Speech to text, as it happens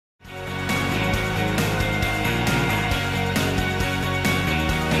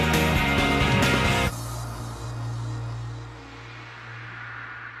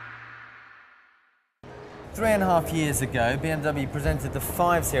3.5 years ago, BMW presented the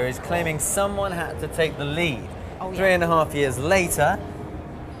 5 Series, claiming someone had to take the lead. Oh, yeah. 3.5 years later,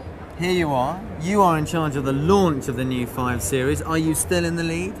 here you are. You are in charge of the launch of the new 5 Series. Are you still in the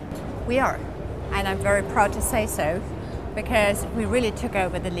lead? We are, and I'm very proud to say so, because we really took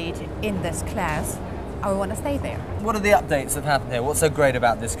over the lead in this class, and we want to stay there. What are the updates that happened here? What's so great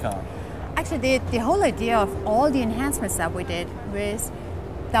about this car? Actually, the whole idea of all the enhancements that we did was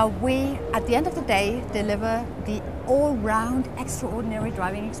that we, at the end of the day, deliver the all-round extraordinary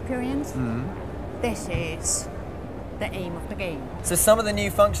driving experience. This is the aim of the game. So some of the new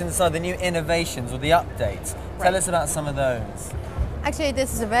functions are the new innovations or the updates. Tell us about some of those. Actually,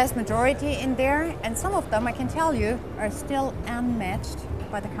 this is a vast majority in there, and some of them, I can tell you, are still unmatched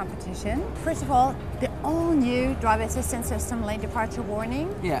by the competition. First of all, the all-new driver assistance system lane departure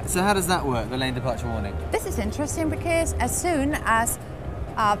warning. Yeah, so how does that work, the lane departure warning? This is interesting because as soon as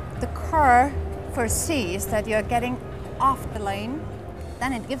the car foresees that you're getting off the lane,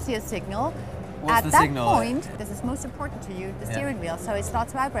 then it gives you a signal. What's the signal? At that point, this is most important to you, the steering wheel, so it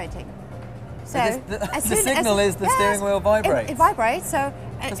starts vibrating. So the signal is the steering wheel vibrates. It vibrates. So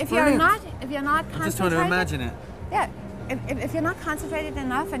if you're not concentrated, I'm just trying to imagine it. Yeah, if you're not concentrated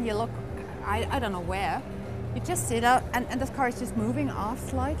enough and you look, I don't know where, you just sit out and this car is just moving off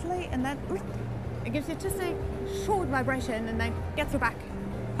slightly, and then it gives you just a short vibration and then gets you back.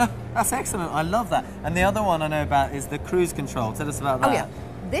 That's excellent. I love that. And the other one I know about is the cruise control. Tell us about that. Oh yeah,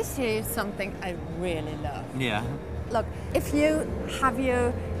 this is something I really love. Yeah. Look, if you have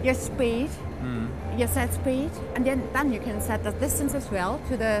your speed, your set speed, and then you can set the distance as well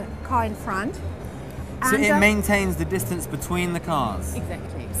to the car in front. So it maintains the distance between the cars?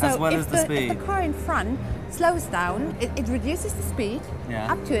 Exactly. As well as the speed? If the car in front slows down, it reduces the speed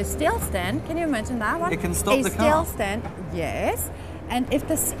up to a still stand. Can you imagine that one? It can stop the car? A still stand, yes. And if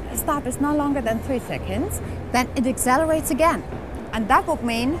the stop is no longer than 3 seconds, then it accelerates again. And that would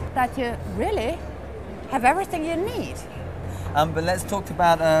mean that you really have everything you need. But let's talk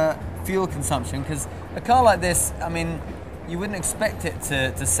about fuel consumption, because a car like this, I mean, you wouldn't expect it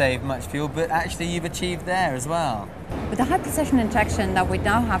to save much fuel, but actually you've achieved there as well. With the high precision injection that we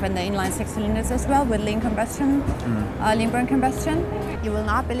now have in the inline 6 cylinders as well, with lean combustion, lean burn combustion, you will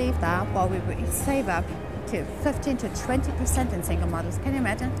not believe that, but we will save up to 15 to 20% in single models. Can you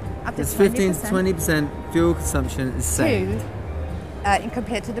imagine? Up to 15 to 20% fuel consumption is saved.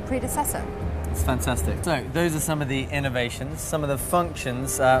 Compared to the predecessor. It's fantastic. So those are some of the innovations, some of the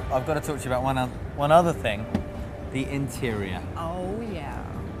functions. I've got to talk to you about one other thing, the interior. Oh yeah.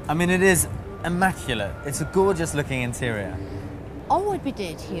 I mean, it is immaculate. It's a gorgeous looking interior. All what we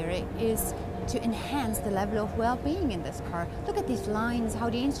did here is to enhance the level of well-being in this car. Look at these lines, how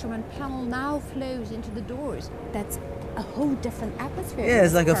the instrument panel now flows into the doors. That's a whole different atmosphere. Yeah,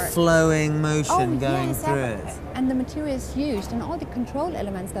 it's like a flowing motion going through it. And the materials used and all the control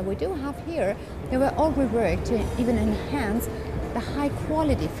elements that we do have here, they were all reworked to even enhance the high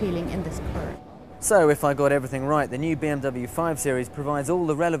quality feeling in this car. So if I got everything right, the new BMW 5 Series provides all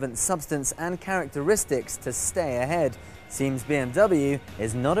the relevant substance and characteristics to stay ahead. Seems BMW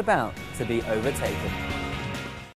is not about to be overtaken.